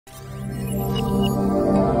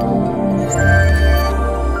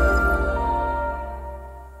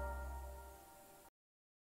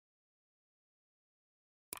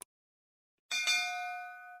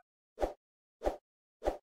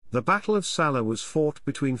The Battle of Salla was fought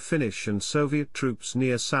between Finnish and Soviet troops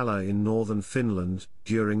near Salla in northern Finland,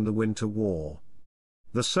 during the Winter War.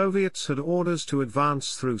 The Soviets had orders to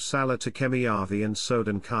advance through Salla to Kemijärvi and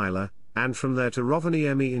Sodankylä, and from there to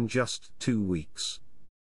Rovaniemi in just 2 weeks.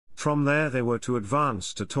 From there they were to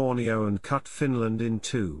advance to Tornio and cut Finland in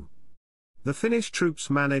two. The Finnish troops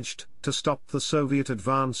managed to stop the Soviet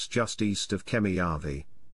advance just east of Kemijärvi.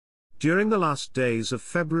 During the last days of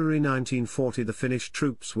February 1940 the Finnish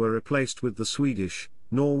troops were replaced with the Swedish,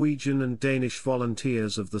 Norwegian and Danish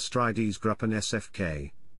volunteers of the Stridsgruppen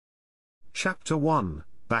SFK. Chapter 1,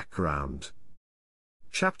 Background.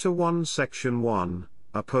 Chapter 1 Section 1,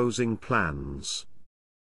 Opposing Plans.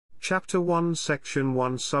 Chapter 1 Section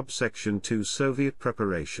 1 Subsection 2 Soviet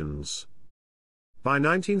Preparations. By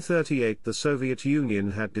 1938 the Soviet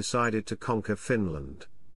Union had decided to conquer Finland.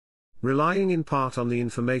 Relying in part on the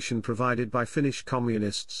information provided by Finnish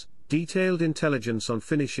communists, detailed intelligence on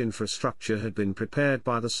Finnish infrastructure had been prepared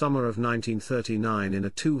by the summer of 1939 in a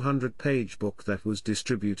 200-page book that was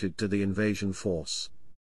distributed to the invasion force.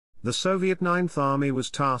 The Soviet Ninth Army was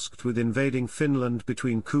tasked with invading Finland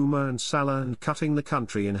between Kuma and Salla and cutting the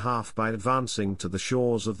country in half by advancing to the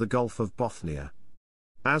shores of the Gulf of Bothnia.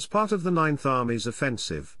 As part of the Ninth Army's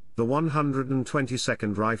offensive, the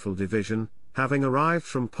 122nd Rifle Division, having arrived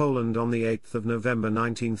from Poland on the 8th of November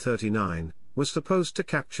 1939, was supposed to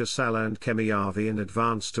capture Salla and Kemijärvi and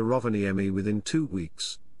advance to Rovaniemi within 2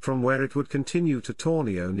 weeks, from where it would continue to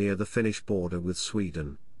Tornio near the Finnish border with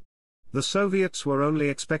Sweden. The Soviets were only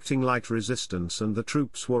expecting light resistance and the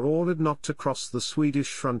troops were ordered not to cross the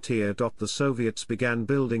Swedish frontier. The Soviets began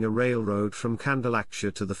building a railroad from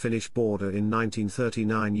Kandalaksha to the Finnish border in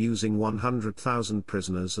 1939 using 100,000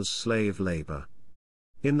 prisoners as slave labor.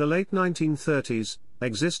 In the late 1930s,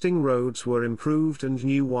 existing roads were improved and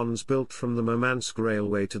new ones built from the Murmansk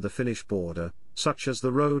Railway to the Finnish border, such as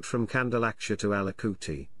the road from Kandalaksha to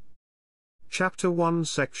Alakuti. Chapter 1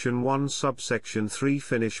 Section 1 Subsection 3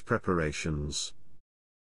 Finnish Preparations.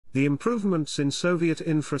 The improvements in Soviet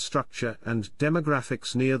infrastructure and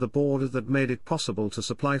demographics near the border that made it possible to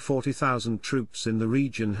supply 40,000 troops in the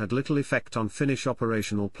region had little effect on Finnish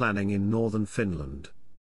operational planning in northern Finland.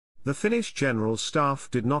 The Finnish General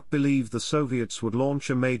Staff did not believe the Soviets would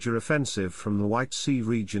launch a major offensive from the White Sea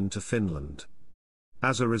region to Finland.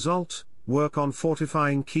 As a result, work on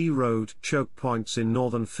fortifying key road choke points in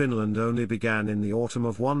northern Finland only began in the autumn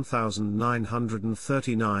of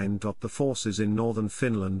 1939. The forces in northern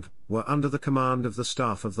Finland were under the command of the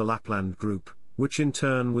Staff of the Lapland Group, which in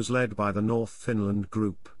turn was led by the North Finland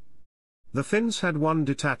Group. The Finns had 1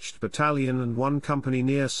 detached battalion and 1 company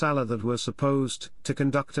near Salla that were supposed to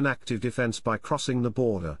conduct an active defense by crossing the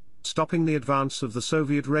border, stopping the advance of the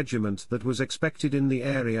Soviet regiment that was expected in the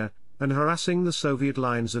area, and harassing the Soviet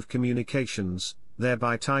lines of communications,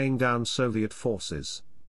 thereby tying down Soviet forces.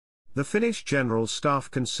 The Finnish General Staff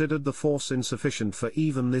considered the force insufficient for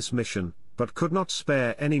even this mission, but could not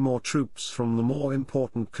spare any more troops from the more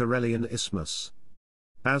important Karelian Isthmus.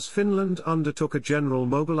 As Finland undertook a general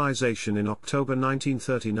mobilization in October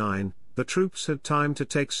 1939, the troops had time to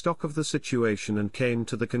take stock of the situation and came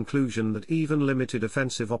to the conclusion that even limited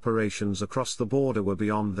offensive operations across the border were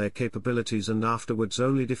beyond their capabilities and afterwards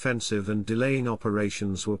only defensive and delaying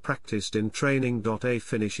operations were practiced in training. A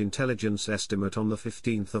Finnish intelligence estimate on the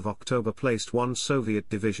 15th of October placed 1 Soviet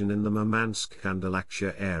division in the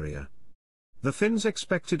Murmansk-Kandalaksha area. The Finns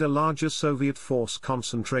expected a larger Soviet force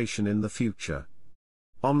concentration in the future.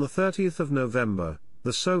 On the 30th of November,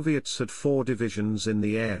 the Soviets had 4 divisions in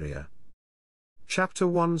the area. Chapter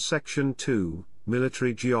 1 Section 2,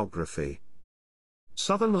 Military Geography.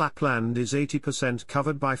 Southern Lapland is 80%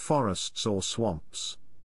 covered by forests or swamps.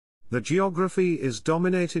 The geography is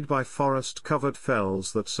dominated by forest-covered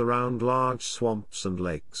fells that surround large swamps and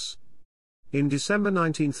lakes. In December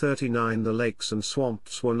 1939 the lakes and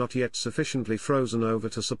swamps were not yet sufficiently frozen over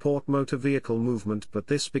to support motor vehicle movement, but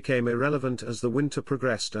this became irrelevant as the winter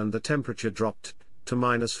progressed and the temperature dropped to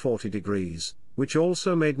 -40 degrees, which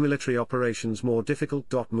also made military operations more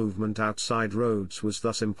difficult. Movement outside roads was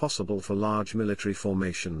thus impossible for large military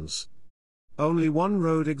formations. Only 1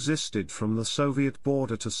 road existed from the Soviet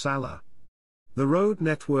border to Salla. The road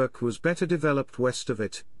network was better developed west of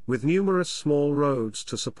it, with numerous small roads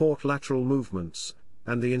to support lateral movements,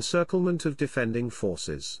 and the encirclement of defending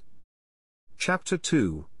forces. Chapter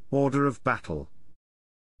 2, Order of Battle.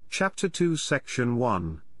 Chapter 2 Section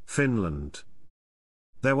 1, Finland.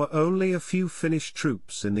 There were only a few Finnish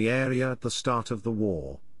troops in the area at the start of the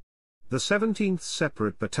war. The 17th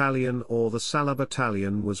Separate Battalion or the Salla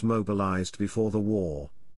Battalion was mobilized before the war.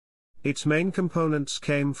 Its main components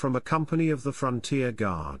came from a company of the Frontier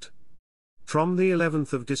Guard. From the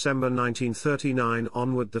 11th of December 1939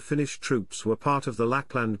 onward the Finnish troops were part of the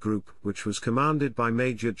Lapland Group, which was commanded by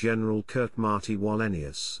Major General Kurt-Martti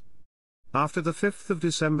Wallenius. After the 5th of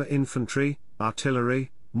December infantry,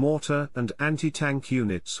 artillery, mortar and anti-tank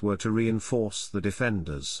units were to reinforce the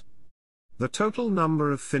defenders. The total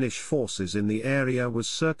number of Finnish forces in the area was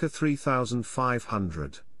circa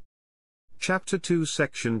 3,500. Chapter 2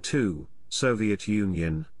 Section 2, Soviet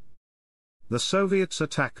Union. The Soviets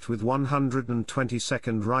attacked with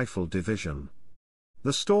 122nd Rifle Division.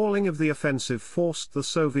 The stalling of the offensive forced the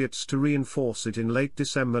Soviets to reinforce it in late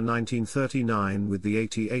December 1939 with the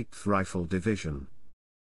 88th Rifle Division.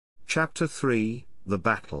 Chapter 3, The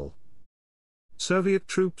Battle. Soviet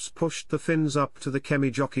troops pushed the Finns up to the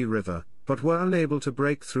Kemijärvi River, but were unable to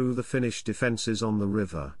break through the Finnish defences on the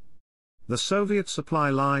river. The Soviet supply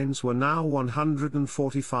lines were now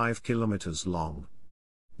 145 kilometers long.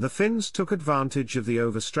 The Finns took advantage of the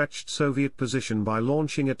overstretched Soviet position by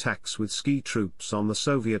launching attacks with ski troops on the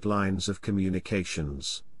Soviet lines of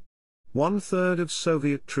communications. 1/3 of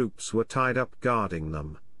Soviet troops were tied up guarding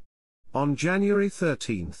them. On January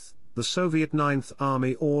 13, the Soviet 9th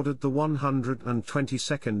Army ordered the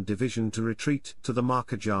 122nd Division to retreat to the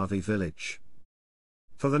Kemijärvi village.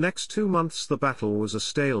 For the next 2 months the battle was a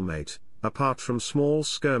stalemate, apart from small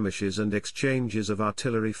skirmishes and exchanges of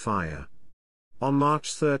artillery fire. On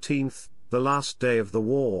March 13, the last day of the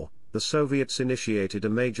war, the Soviets initiated a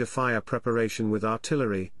major fire preparation with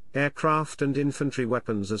artillery, aircraft and infantry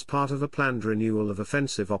weapons as part of a planned renewal of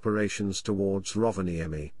offensive operations towards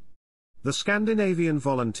Rovaniemi. The Scandinavian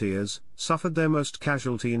volunteers suffered their most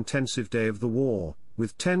casualty-intensive day of the war,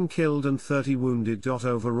 with 10 killed and 30 wounded.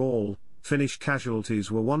 Overall, Finnish casualties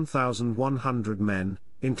were 1,100 men,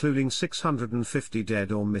 including 650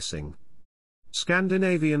 dead or missing.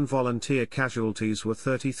 Scandinavian volunteer casualties were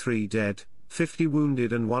 33 dead, 50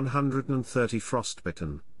 wounded and 130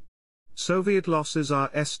 frostbitten. Soviet losses are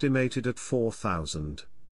estimated at 4,000.